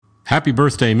Happy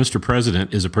Birthday, Mr.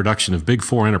 President is a production of Big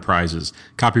Four Enterprises,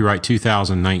 copyright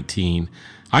 2019.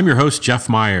 I'm your host, Jeff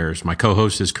Myers. My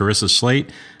co-host is Carissa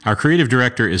Slate. Our creative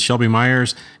director is Shelby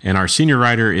Myers, and our senior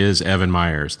writer is Evan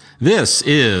Myers. This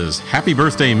is Happy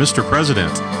Birthday, Mr.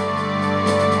 President.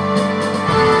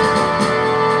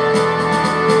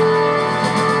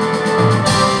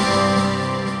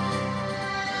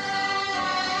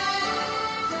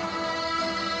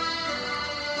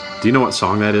 Do you know what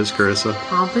song that is, Carissa?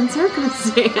 Pomp and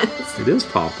Circumstance. It is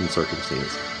Pomp and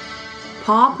Circumstance.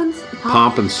 Pomp and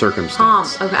Circumstance.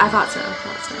 Pomp. Okay, I thought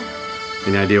so.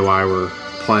 Any idea why we're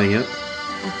playing it?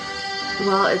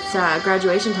 Well, it's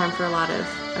graduation time for a lot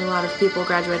of people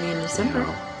graduating in December.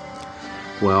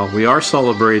 Yeah. Well, we are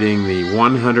celebrating the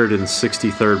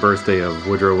 163rd birthday of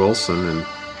Woodrow Wilson, and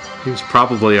he was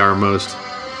probably our most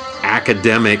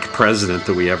academic president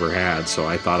that we ever had, so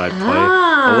I thought I'd play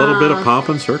a little bit of Pomp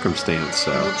and Circumstance.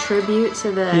 So a tribute to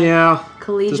the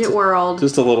collegiate world.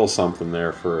 Just a little something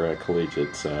there for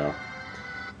collegiate. So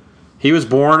he was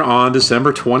born on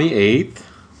December 28th,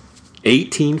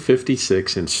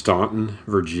 1856 in Staunton,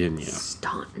 Virginia.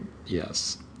 Staunton.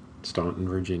 Yes, Staunton,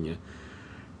 Virginia.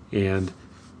 And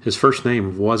his first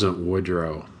name wasn't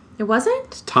Woodrow. It wasn't?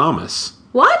 It's Thomas.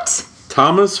 What?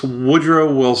 Thomas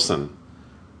Woodrow Wilson.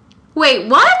 Wait,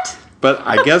 what? But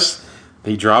I guess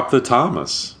he dropped the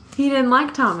Thomas. He didn't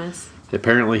like Thomas.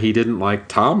 Apparently he didn't like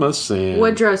Thomas. And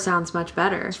Woodrow sounds much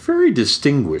better. It's very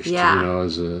distinguished,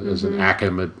 as an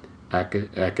academic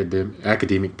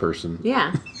person.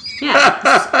 Yeah.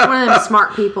 Yeah. One of them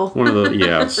smart people. One of the,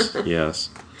 yes.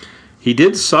 He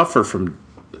did suffer from,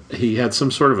 he had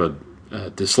some sort of a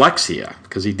dyslexia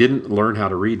because he didn't learn how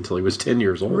to read until he was 10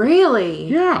 years old. Really?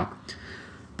 Yeah.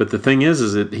 But the thing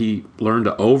is that he learned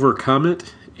to overcome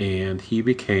it, and he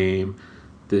became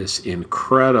this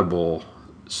incredible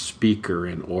speaker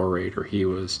and orator. He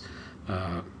was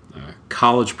a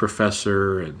college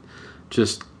professor and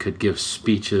just could give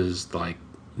speeches like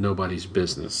nobody's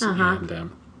business.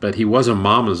 And, but he was a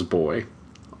mama's boy.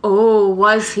 Oh,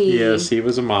 was he? Yes, he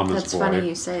was a mama's boy. That's funny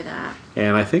you say that.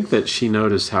 And I think that she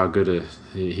noticed how good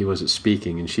he was at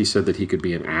speaking, and she said that he could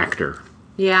be an actor.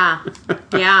 Yeah,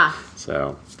 yeah.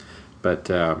 But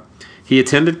he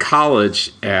attended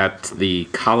college at the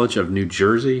College of New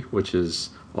Jersey, which is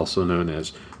also known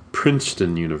as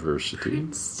Princeton University.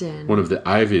 Princeton. One of the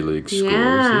Ivy League schools.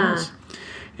 Yeah. Yes.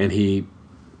 And he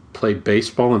played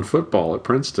baseball and football at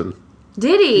Princeton.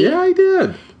 Did he? Yeah, he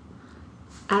did.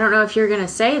 I don't know if you're going to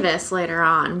say this later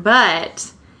on,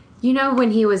 but you know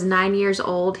when he was 9 years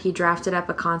old, he drafted up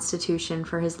a constitution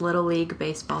for his Little League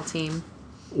baseball team.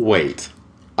 Wait.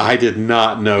 I did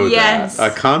not know that. A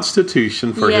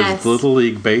constitution for his Little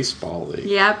League baseball league.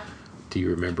 Yep. Do you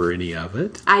remember any of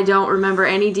it? I don't remember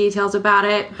any details about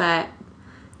it, but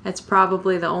it's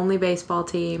probably the only baseball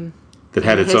team that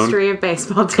had its history of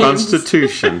baseball teams.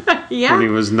 Constitution when he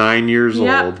was 9 years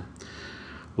old.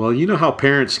 Well, you know how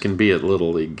parents can be at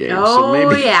Little League games. Oh, so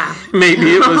maybe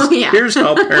it was, here's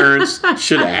how parents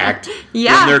should act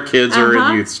when their kids are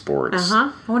in youth sports.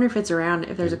 I wonder if it's around,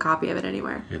 if there's a copy of it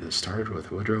anywhere. And it started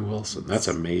with Woodrow Wilson. That's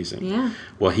amazing. Yeah.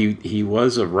 Well, he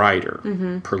was a writer,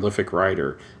 prolific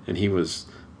writer, and he was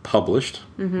published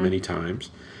many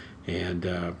times.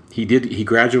 And he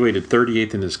graduated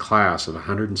 38th in his class of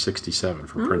 167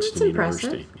 from Princeton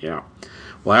University. Yeah.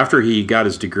 Well, after he got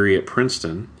his degree at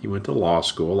Princeton, he went to law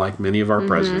school, like many of our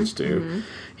presidents do.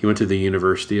 He went to the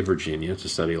University of Virginia to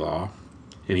study law,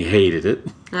 and he hated it.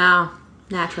 Oh,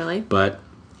 naturally. But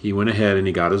he went ahead and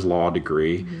he got his law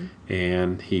degree,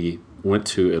 and he went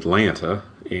to Atlanta,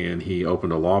 and he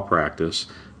opened a law practice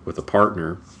with a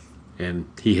partner, and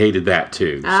he hated that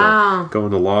too. So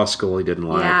going to law school he didn't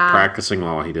like, practicing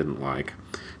law he didn't like.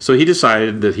 So he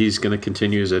decided that he's going to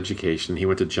continue his education. He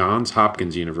went to Johns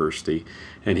Hopkins University,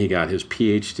 and he got his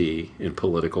Ph.D. in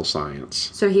political science.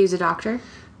 So he was a doctor?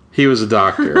 He was a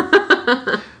doctor.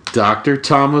 Dr.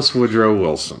 Thomas Woodrow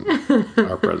Wilson,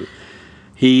 our president.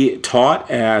 He taught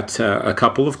at a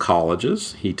couple of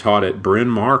colleges. He taught at Bryn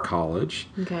Mawr College,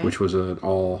 which was an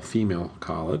all-female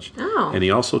college. Oh. And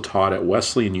he also taught at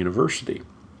Wesleyan University.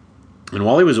 And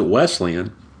while he was at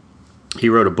Wesleyan, he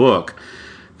wrote a book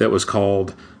that was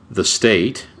called The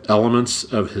State, Elements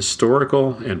of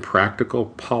Historical and Practical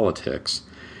Politics.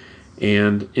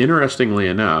 And interestingly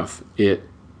enough, it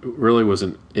really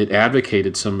it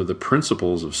advocated some of the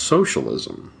principles of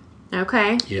socialism.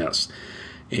 Okay. Yes.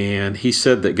 And he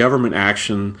said that government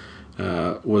action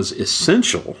was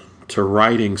essential to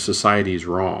righting society's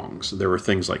wrongs. There were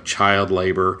things like child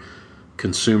labor,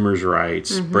 consumers'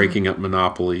 rights, breaking up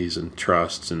monopolies and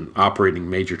trusts, and operating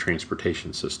major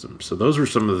transportation systems. So those were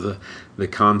some of the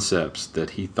concepts that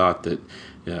he thought that,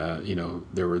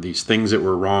 there were these things that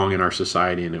were wrong in our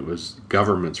society, and it was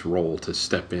government's role to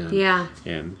step in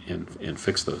and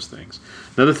fix those things.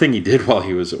 Another thing he did while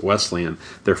he was at Wesleyan,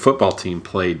 their football team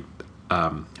played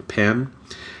Penn,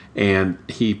 and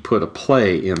he put a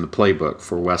play in the playbook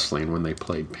for Wesleyan when they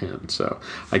played Penn. So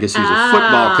I guess he was a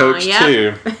football coach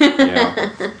too.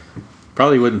 Yeah.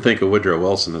 Probably wouldn't think of Woodrow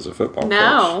Wilson as a football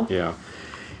coach.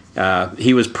 Yeah.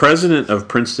 He was president of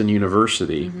Princeton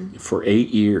University for 8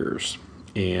 years.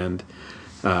 And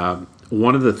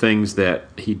one of the things that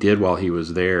he did while he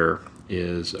was there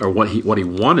what he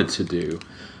wanted to do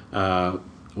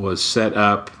was set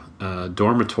up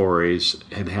dormitories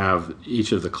and have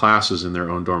each of the classes in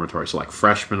their own dormitory. So like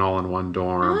freshmen all in one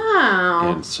dorm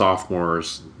and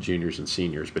sophomores, juniors, and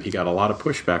seniors. But he got a lot of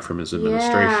pushback from his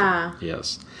administration. Yeah.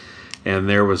 Yes. And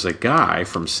there was a guy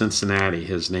from Cincinnati.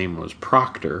 His name was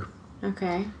Proctor.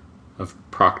 Okay. Of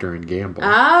Procter and Gamble.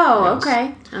 Oh,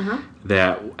 okay. Uh-huh.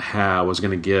 That was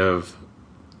going to give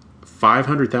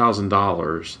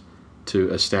 $500,000 to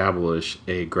establish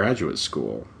a graduate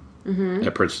school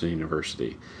at Princeton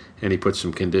University. And he put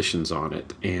some conditions on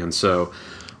it. And so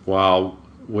while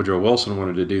Woodrow Wilson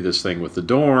wanted to do this thing with the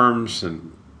dorms,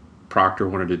 and Proctor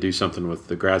wanted to do something with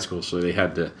the grad school, so he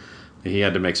had to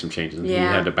make some changes. And he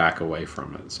had to back away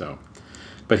from it. So,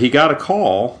 but he got a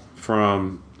call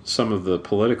from some of the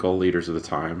political leaders of the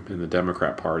time in the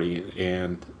Democrat Party,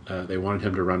 and they wanted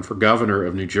him to run for governor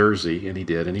of New Jersey, and he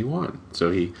did, and he won.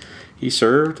 So he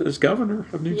served as governor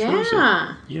of New Jersey.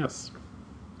 Yes.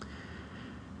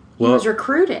 Well, he was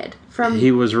recruited from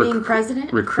being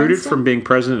president? Recruited from being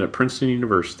president at Princeton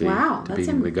University to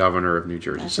being the governor of New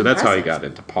Jersey. So that's how he got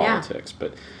into politics. Yeah.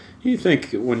 But you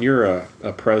think when you're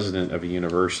a president of a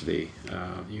university,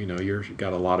 you've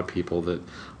got a lot of people that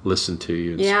listen to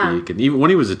you and speak. And even when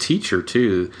he was a teacher,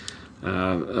 too,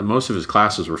 most of his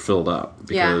classes were filled up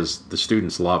because the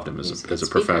students loved him as a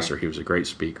professor. He was a great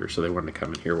speaker, so they wanted to come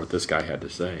and hear what this guy had to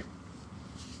say.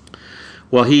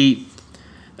 Well,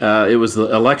 it was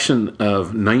the election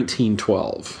of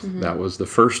 1912. That was the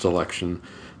first election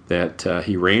that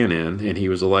he ran in, and he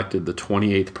was elected the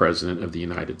 28th president of the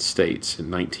United States in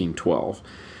 1912.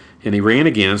 And he ran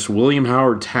against William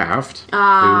Howard Taft, who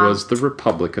was the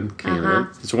Republican candidate.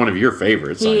 It's one of your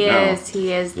favorites, I know.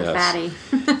 He is the fatty.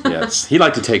 Yes. He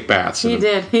liked to take baths in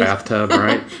a bathtub,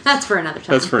 right? That's for another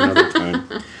time.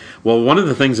 Well, one of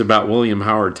the things about William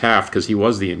Howard Taft, because he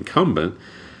was the incumbent,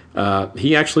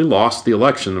 he actually lost the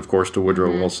election, of course, to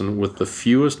Woodrow Wilson with the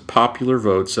fewest popular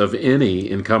votes of any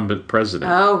incumbent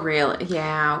president. Oh, really?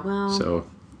 Yeah, well.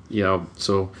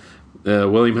 So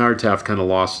William Howard Taft kind of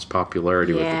lost his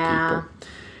popularity with the people.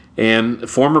 And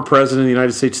former President of the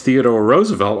United States Theodore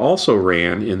Roosevelt also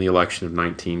ran in the election of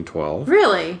 1912.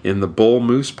 Really? In the Bull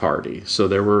Moose Party. So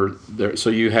so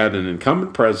you had an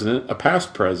incumbent president, a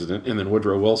past president, and then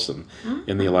Woodrow Wilson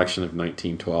in the election of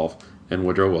 1912. And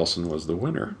Woodrow Wilson was the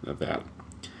winner of that.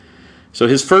 So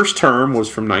his first term was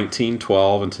from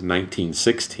 1912 until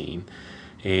 1916.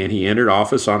 And he entered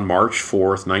office on March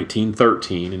 4th,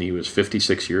 1913, and he was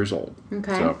 56 years old.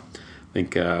 Okay. So I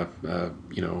think, a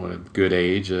good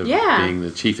age of being the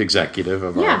chief executive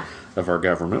of our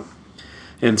government.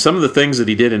 And some of the things that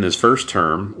he did in his first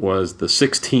term was the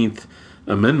 16th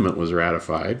Amendment was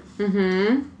ratified.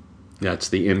 That's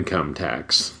the income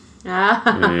tax.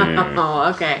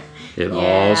 Oh, okay. It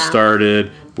all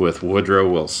started with Woodrow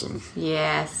Wilson.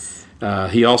 Yes.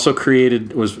 He also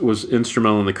was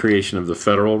instrumental in the creation of the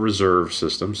Federal Reserve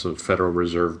System, so Federal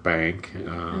Reserve Bank,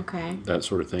 that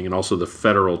sort of thing, and also the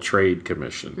Federal Trade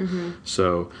Commission.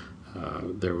 So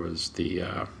there was the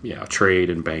trade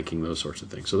and banking, those sorts of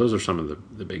things. So those are some of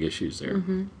the big issues there.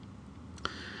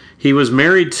 He was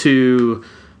married to.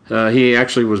 He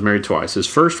actually was married twice. His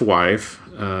first wife,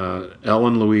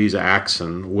 Ellen Louise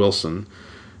Axon Wilson.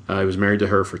 He was married to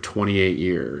her for 28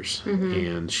 years,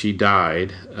 and she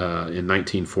died in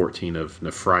 1914 of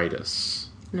nephritis.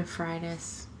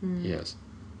 Nephritis. Yes.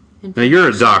 Now, you're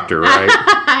a doctor, right?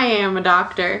 I am a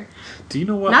doctor. Do you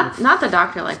know what? Not the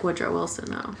doctor like Woodrow Wilson,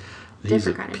 though. He's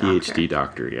a PhD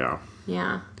doctor, yeah.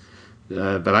 Yeah.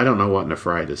 But I don't know what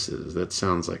nephritis is. That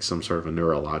sounds like some sort of a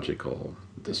neurological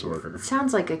disorder. It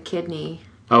sounds like a kidney.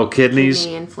 Oh, kidneys?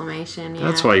 Kidney inflammation, yeah.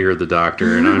 That's why you're the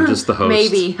doctor and I'm just the host.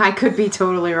 Maybe. I could be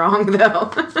totally wrong, though.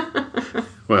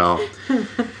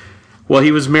 Well,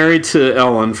 he was married to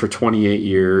Ellen for 28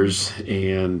 years,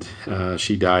 and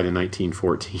she died in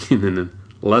 1914. And then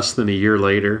less than a year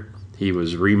later, He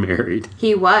was remarried.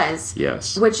 He was.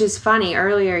 Yes. Which is funny.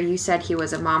 Earlier you said he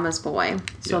was a mama's boy.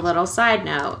 So Yes. a little side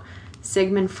note.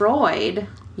 Sigmund Freud,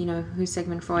 you know who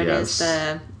Sigmund Freud is?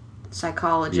 The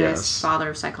psychologist, Yes.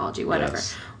 father of psychology, whatever.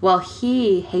 Yes. Well,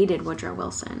 he hated Woodrow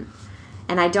Wilson.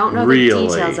 And I don't know Really?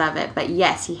 the details of it, but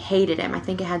yes, he hated him. I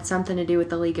think it had something to do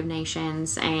with the League of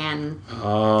Nations. And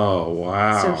Oh,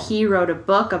 wow. so he wrote a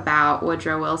book about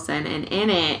Woodrow Wilson. And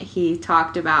in it, he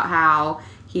talked about how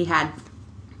he had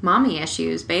mommy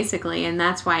issues, basically. And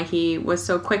that's why he was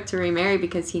so quick to remarry,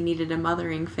 because he needed a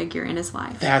mothering figure in his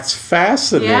life. That's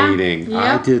fascinating.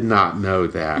 Yeah. Yep. I did not know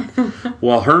that.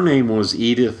 Well, her name was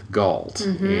Edith Galt,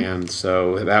 Mm-hmm. and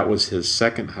so that was his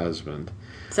second husband.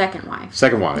 Second wife.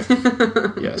 Second wife.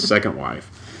 Yes, second wife.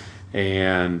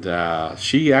 And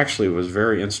she actually was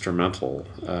very instrumental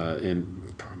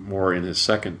in his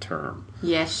second term.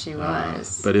 Yes, she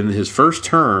was. But in his first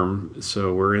term,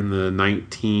 so we're in the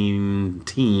 19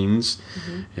 teens,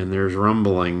 and there's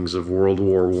rumblings of World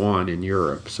War I in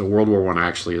Europe. So World War I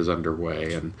actually is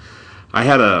underway. And I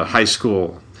had a high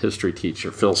school history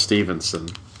teacher, Phil Stevenson,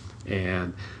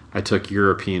 and I took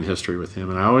European history with him.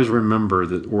 And I always remember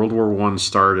that World War I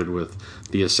started with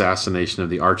the assassination of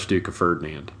the Archduke of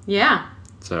Ferdinand. Yeah.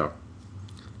 So...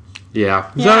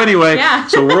 Yeah. Yeah. So anyway, Yeah.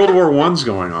 so World War I's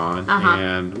going on, Uh-huh.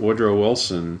 and Woodrow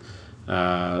Wilson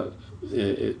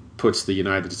it puts the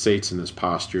United States in this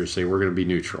posture to say we're going to be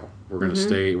neutral. We're going to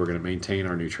stay. We're going to maintain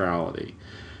our neutrality.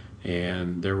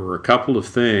 And there were a couple of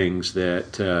things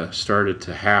that started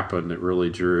to happen that really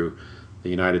drew the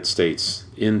United States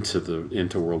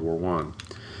into World War I.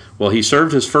 Well, he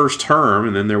served his first term,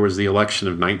 and then there was the election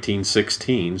of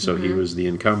 1916, so he was the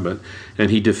incumbent,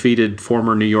 and he defeated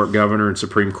former New York Governor and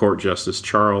Supreme Court Justice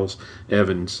Charles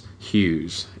Evans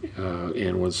Hughes,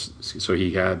 and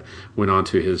went on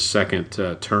to his second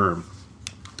term.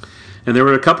 And there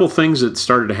were a couple things that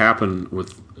started to happen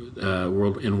with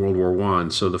in World War I.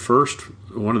 So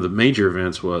one of the major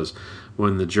events was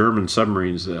when the German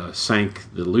submarines sank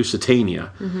the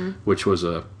Lusitania, which was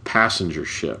a passenger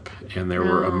ship, and there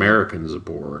were Americans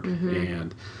aboard.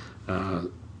 And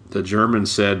the Germans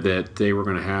said that they were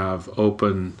going to have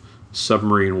open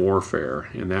submarine warfare,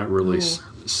 and that really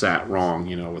sat wrong,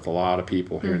 with a lot of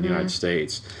people here in the United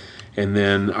States. And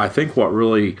then I think what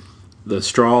really, the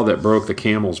straw that broke the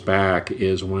camel's back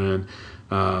is when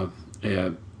a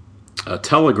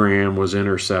telegram was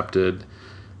intercepted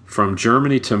from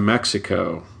Germany to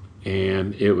Mexico,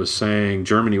 and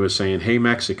Germany was saying, hey,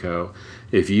 Mexico,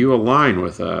 if you align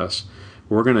with us,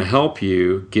 we're going to help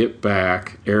you get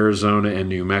back Arizona and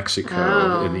New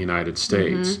Mexico in the United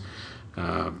States.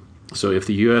 So if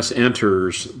the U.S.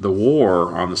 enters the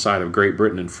war on the side of Great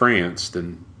Britain and France,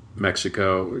 then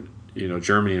Mexico,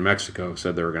 Germany and Mexico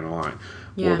said they were going to align.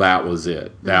 Yeah. Well, that was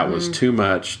it. That was too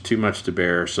much to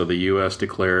bear. So the U.S.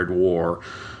 declared war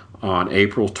on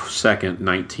April 2nd,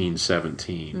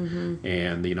 1917,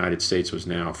 and the United States was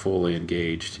now fully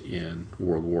engaged in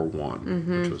World War I,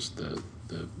 which was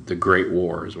the Great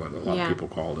War, is what a lot of people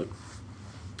called it.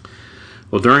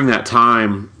 Well, during that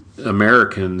time,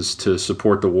 Americans, to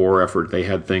support the war effort, they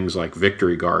had things like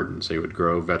victory gardens. They would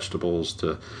grow vegetables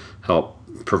to help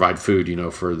provide food,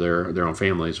 for their own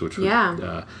families, which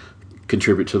would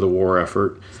contribute to the war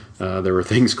effort. There were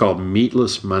things called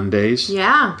Meatless Mondays.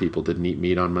 Yeah. People didn't eat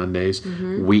meat on Mondays.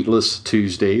 Wheatless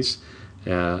Tuesdays,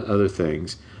 other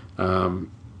things.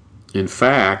 In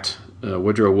fact,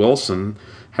 Woodrow Wilson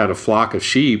had a flock of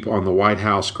sheep on the White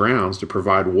House grounds to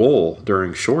provide wool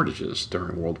during shortages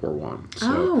during World War I.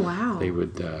 So they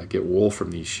would get wool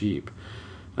from these sheep.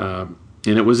 And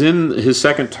it was in his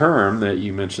second term that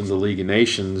you mentioned the League of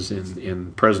Nations,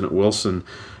 and President Wilson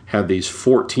had these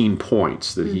 14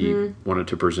 points that he wanted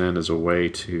to present as a way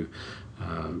to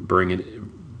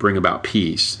bring about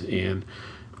peace. And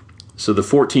so the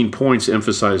 14 points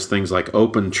emphasized things like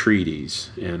open treaties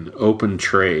and open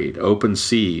trade, open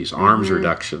seas, arms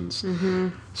reductions.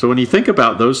 So when you think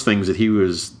about those things that he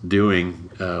was doing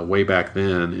way back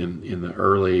then in the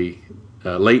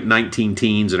late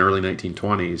 19-teens and early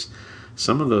 1920s,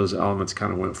 some of those elements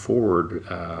kind of went forward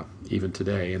even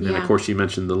today. And then, of course, you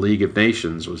mentioned the League of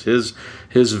Nations was his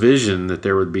vision that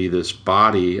there would be this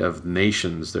body of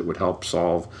nations that would help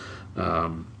solve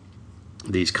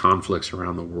these conflicts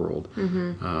around the world.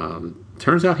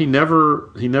 Turns out he never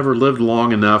lived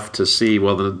long enough to see,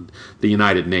 the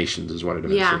United Nations is what it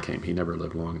eventually became. He never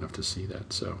lived long enough to see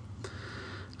that. So,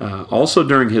 also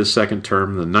during his second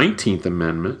term, the 19th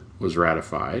Amendment was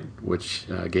ratified, which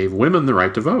gave women the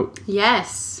right to vote.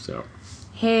 Yes.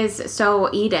 So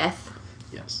Edith.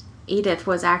 Yes. Edith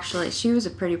was actually, she was a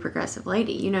pretty progressive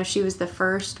lady. You know, she was the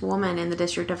first woman in the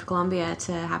District of Columbia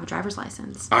to have a driver's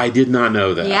license. I did not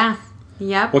know that. Yeah.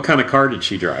 Yep. What kind of car did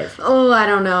she drive? Oh, I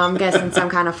don't know. I'm guessing some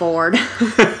kind of Ford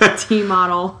T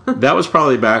model. That was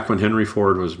probably back when Henry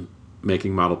Ford was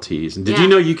making Model Ts. And did Yeah. you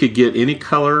know you could get any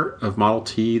color of Model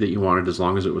T that you wanted as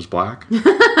long as it was black?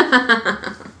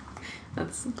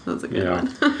 That's a good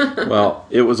one. Well,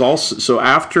 it was also so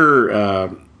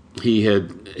after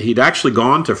he'd actually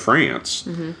gone to France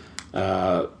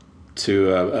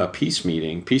to a peace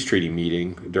treaty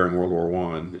meeting during World War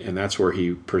I, and that's where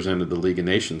he presented the League of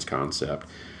Nations concept.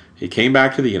 He came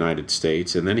back to the United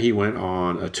States, and then he went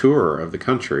on a tour of the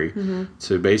country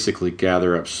to basically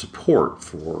gather up support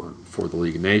for the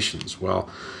League of Nations. Well,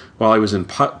 while he was in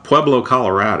Pueblo,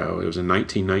 Colorado, it was in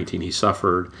 1919, he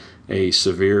suffered a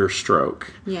severe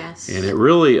stroke. Yes. And it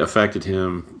really affected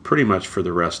him pretty much for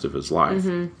the rest of his life.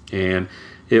 And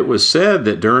it was said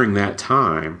that during that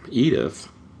time, Edith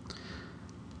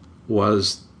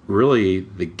was really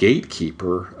the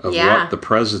gatekeeper of what the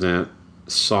president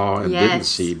saw and didn't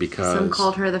see, because some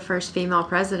called her the first female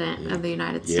president of the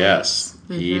United States. Yes,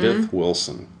 Edith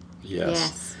Wilson.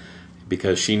 Yes.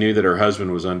 Because she knew that her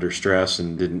husband was under stress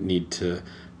and didn't need to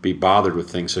be bothered with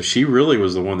things. So she really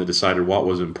was the one that decided what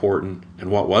was important and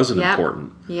what wasn't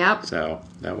important. Yep. So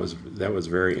that was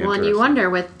very interesting. Well, and you wonder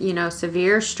with,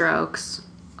 severe strokes,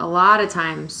 a lot of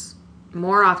times,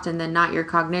 more often than not, your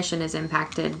cognition is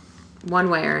impacted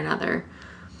one way or another.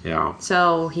 Yeah.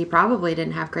 So he probably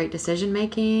didn't have great decision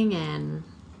making, and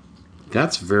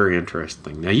that's very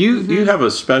interesting. Now you have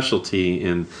a specialty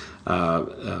in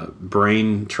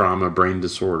brain trauma, brain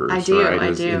disorders. I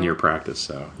do. In your practice.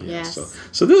 So yes.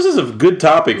 So this is a good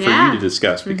topic for you to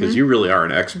discuss, because you really are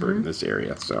an expert in this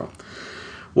area. So,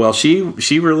 well,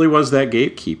 she really was that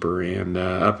gatekeeper, and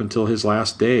up until his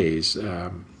last days,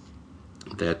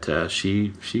 that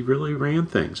she really ran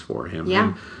things for him. Yeah.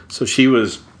 And so she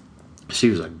was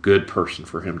a good person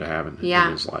for him to have in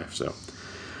his life. So,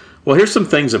 well, here's some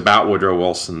things about Woodrow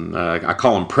Wilson. I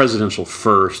call them presidential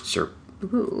firsts or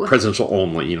presidential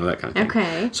only, that kind of thing.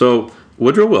 Okay. So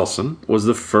Woodrow Wilson was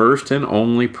the first and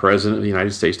only president of the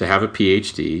United States to have a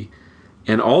PhD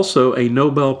and also a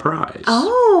Nobel Prize.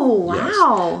 Oh,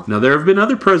 wow. Yes. Now, there have been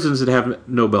other presidents that have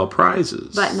Nobel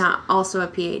Prizes. But not also a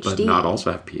PhD. But not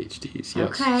also have PhDs,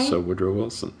 yes. Okay. So Woodrow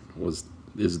Wilson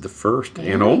is the first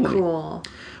and only. Very cool.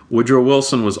 Woodrow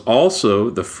Wilson was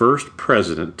also the first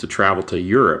president to travel to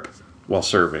Europe while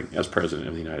serving as president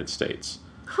of the United States.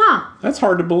 Huh. That's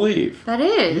hard to believe. That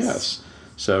is. Yes.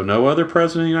 So no other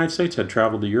president of the United States had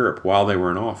traveled to Europe while they were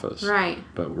in office. Right.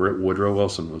 But Woodrow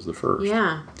Wilson was the first.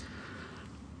 Yeah.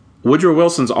 Woodrow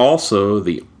Wilson's also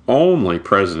the only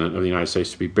president of the United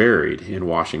States to be buried in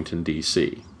Washington,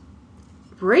 D.C.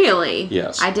 Really?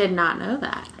 Yes. I did not know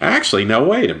that. Actually, no,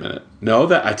 wait a minute.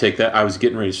 No, I take that. I was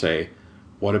getting ready to say,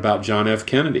 what about John F.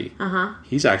 Kennedy? Uh-huh.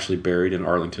 He's actually buried in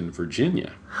Arlington,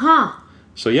 Virginia. Huh.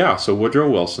 So Woodrow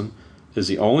Wilson is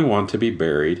the only one to be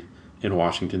buried in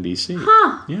Washington, D.C.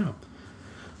 Huh. Yeah.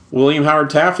 William Howard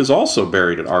Taft is also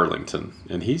buried at Arlington,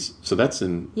 and that's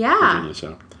in Virginia.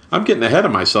 So I'm getting ahead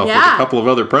of myself with a couple of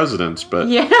other presidents, but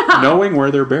knowing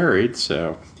where they're buried,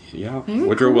 so Very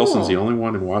Woodrow cool. Wilson's the only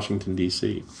one in Washington,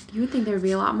 D.C. You would think there would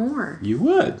be a lot more. You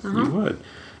would.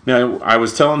 Now, I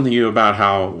was telling you about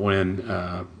how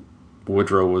when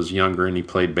Woodrow was younger and he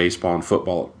played baseball and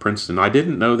football at Princeton. I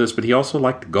didn't know this, but he also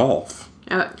liked golf.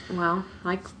 Well,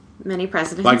 like many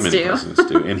presidents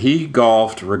do. And he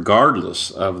golfed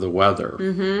regardless of the weather.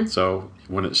 Mm-hmm. So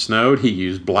when it snowed, he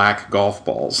used black golf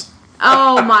balls.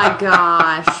 Oh my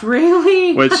gosh,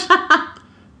 really? Which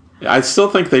I still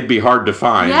think they'd be hard to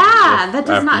find. Yeah, that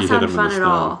does not sound fun at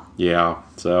all. Yeah.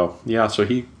 So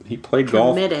he played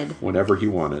golf whenever he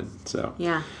wanted. So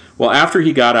yeah. Well, after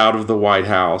he got out of the White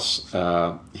House,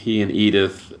 he and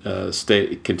Edith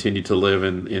continued to live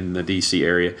in the D.C.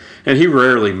 area, and he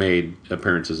rarely made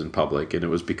appearances in public, and it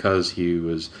was because he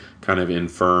was kind of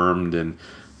infirmed, and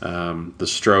the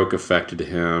stroke affected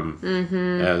him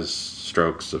as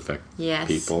strokes affect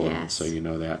people, and so you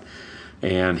know that.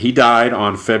 And he died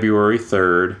on February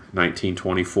 3rd,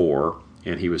 1924,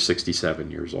 and he was 67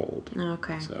 years old.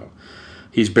 Okay. So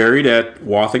he's buried at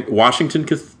Washington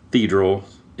Cathedral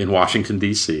in Washington,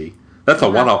 D.C. That's a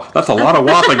lot of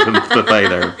Washington to say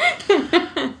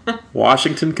there.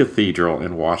 Washington Cathedral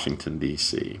in Washington,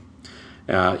 D.C.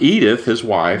 Edith, his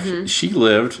wife, she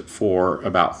lived for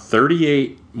about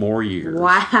 38 more years.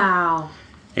 Wow.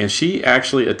 And she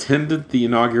actually attended the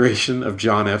inauguration of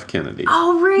John F. Kennedy.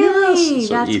 Oh, really? Yes.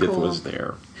 So That's Edith cool. was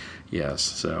there. Yes.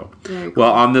 So, Very cool.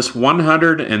 well, on this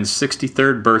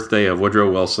 163rd birthday of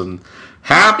Woodrow Wilson,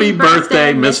 happy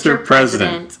birthday, Mr.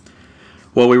 President.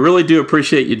 Well, we really do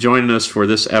appreciate you joining us for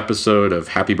this episode of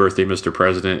Happy Birthday, Mr.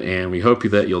 President, and we hope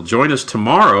that you'll join us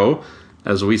tomorrow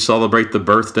as we celebrate the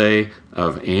birthday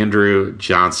of Andrew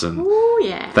Johnson. Ooh,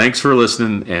 yeah. Thanks for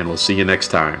listening, and we'll see you next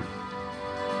time.